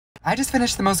I just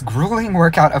finished the most grueling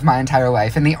workout of my entire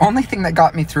life, and the only thing that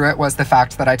got me through it was the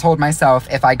fact that I told myself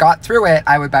if I got through it,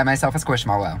 I would buy myself a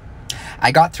Squishmallow.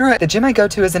 I got through it. The gym I go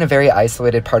to is in a very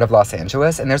isolated part of Los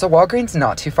Angeles, and there's a Walgreens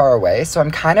not too far away, so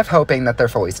I'm kind of hoping that they're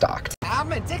fully stocked.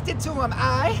 I'm addicted to them,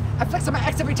 I flex on my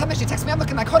ex every time that she texts me. I'm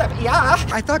looking like, hold up, yeah.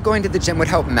 I thought going to the gym would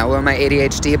help mellow my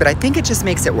ADHD, but I think it just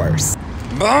makes it worse.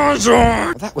 Bonjour!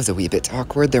 Well, that was a wee bit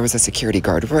awkward. There was a security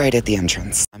guard right at the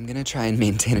entrance. I'm gonna try and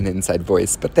maintain an inside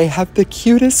voice, but they have the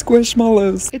cutest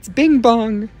Squishmallows. It's Bing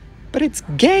Bong, but it's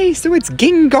gay, so it's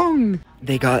Ging Gong.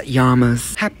 They got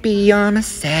Yamas. Happy Yama,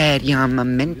 sad Yama,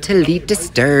 mentally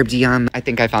disturbed Yama. I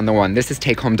think I found the one. This is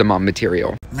take home to mom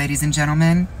material. Ladies and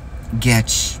gentlemen,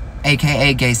 Getch,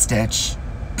 aka Gay Stitch.